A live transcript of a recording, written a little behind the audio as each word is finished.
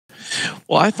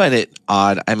Well, I find it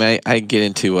odd. I mean, I get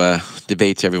into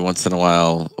debates every once in a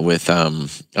while with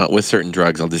certain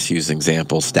drugs. I'll just use an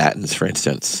example, statins, for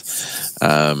instance.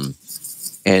 And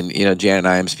Jan and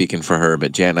I, am speaking for her,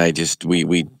 but Jan and I just we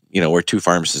we're two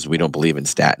pharmacists. We don't believe in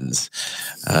statins,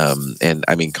 and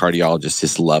I mean cardiologists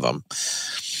just love them.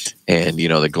 And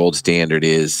the gold standard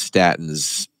is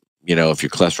statins. If your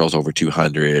cholesterol's over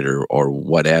 200 or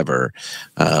whatever.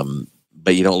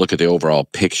 But you don't look at the overall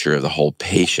picture of the whole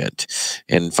patient.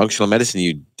 In functional medicine,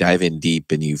 you dive in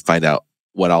deep and you find out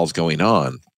what all's going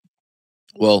on.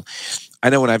 Well,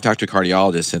 I know when I've talked to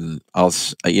cardiologists and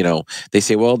they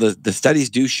say, well, the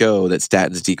studies do show that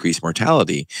statins decrease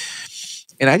mortality.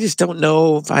 And I just don't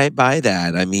know if I buy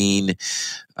that. I mean,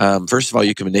 first of all,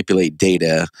 you can manipulate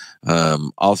data.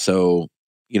 Also,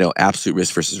 absolute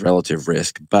risk versus relative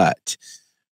risk. But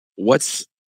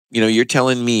you're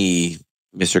telling me,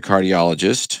 Mr.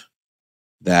 Cardiologist,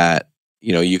 that,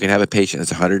 you can have a patient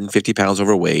that's 150 pounds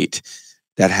overweight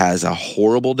that has a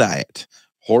horrible diet,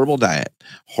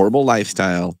 horrible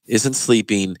lifestyle, isn't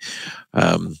sleeping,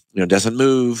 doesn't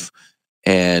move,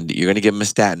 and you're going to give them a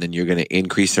statin and you're going to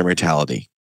increase their mortality.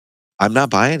 I'm not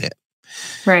buying it.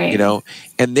 Right.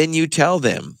 And then you tell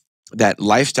them that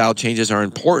lifestyle changes are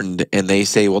important, and they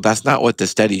say, well, that's not what the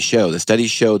studies show. The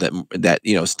studies show that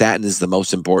statin is the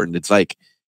most important. It's like,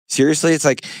 seriously, it's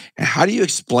like, how do you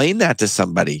explain that to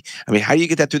somebody? I mean, how do you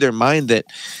get that through their mind that,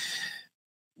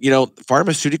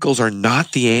 pharmaceuticals are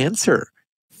not the answer?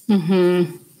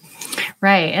 Mm-hmm.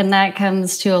 Right. And that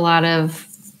comes to a lot of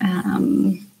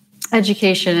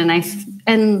education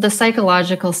and the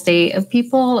psychological state of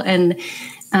people, and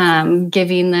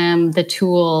giving them the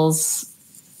tools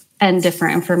and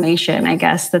different information, I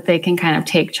guess, that they can kind of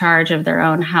take charge of their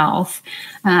own health.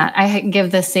 I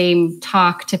give the same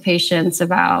talk to patients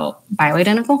about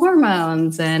bioidentical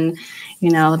hormones and,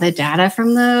 the data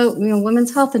from the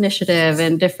Women's Health Initiative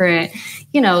and different,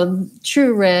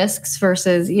 true risks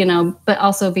versus, but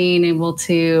also being able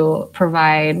to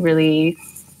provide really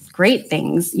great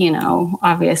things,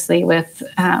 obviously with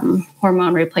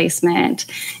hormone replacement,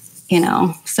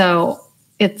 so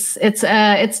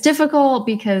it's difficult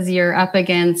because you're up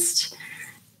against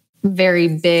very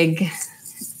big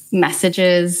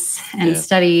messages and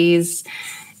studies,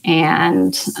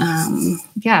 and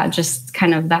just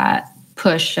kind of that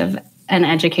push of an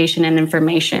education and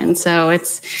information. So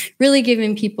it's really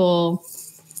giving people,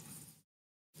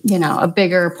 a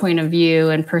bigger point of view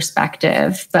and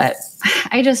perspective. But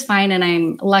I just find, and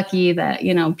I'm lucky that,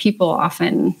 people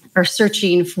often are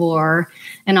searching for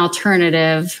an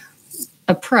alternative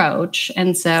approach.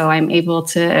 And so I'm able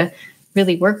to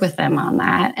really work with them on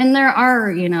that. And there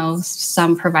are,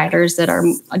 some providers that are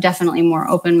definitely more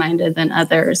open-minded than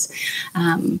others.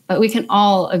 But we can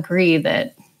all agree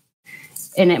that,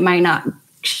 and it might not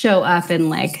show up in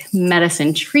like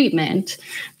medicine treatment,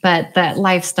 but that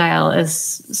lifestyle is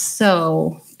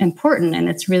so important, and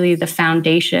it's really the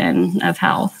foundation of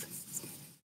health.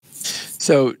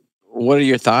 So what are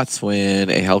your thoughts when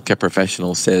a healthcare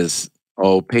professional says,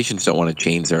 oh, patients don't want to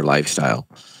change their lifestyle,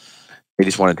 they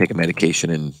just want to take a medication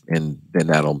and then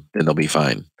they'll be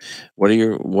fine? What's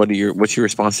your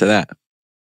response to that?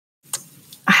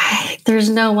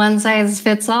 There's no one size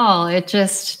fits all. And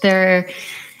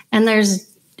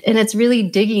it's really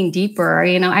digging deeper.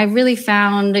 I really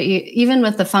found, even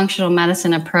with the functional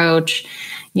medicine approach,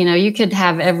 you could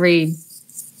have every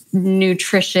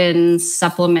nutrition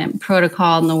supplement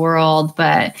protocol in the world,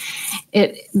 but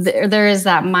there is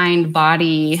that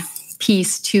mind-body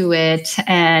piece to it,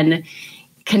 and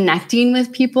connecting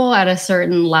with people at a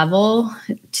certain level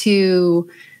to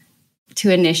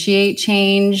initiate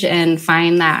change and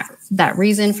find that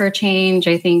reason for change,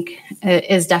 I think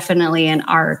is definitely an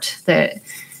art that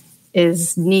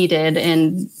is needed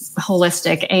in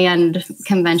holistic and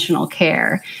conventional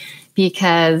care,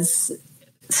 because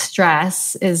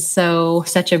stress is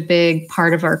such a big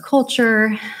part of our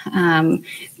culture.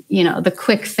 The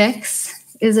quick fix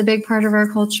is a big part of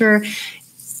our culture.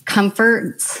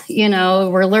 Comforts,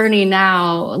 we're learning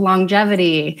now,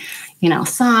 longevity,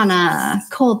 sauna,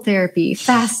 cold therapy,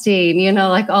 fasting,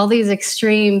 like all these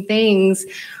extreme things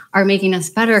are making us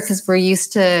better because we're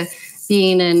used to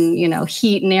being in,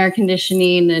 heat and air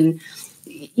conditioning and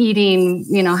eating,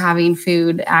 having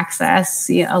food access,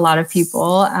 a lot of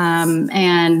people.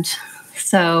 And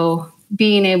so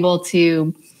being able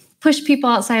to push people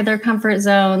outside their comfort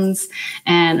zones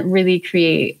and really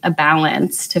create a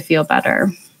balance to feel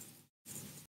better.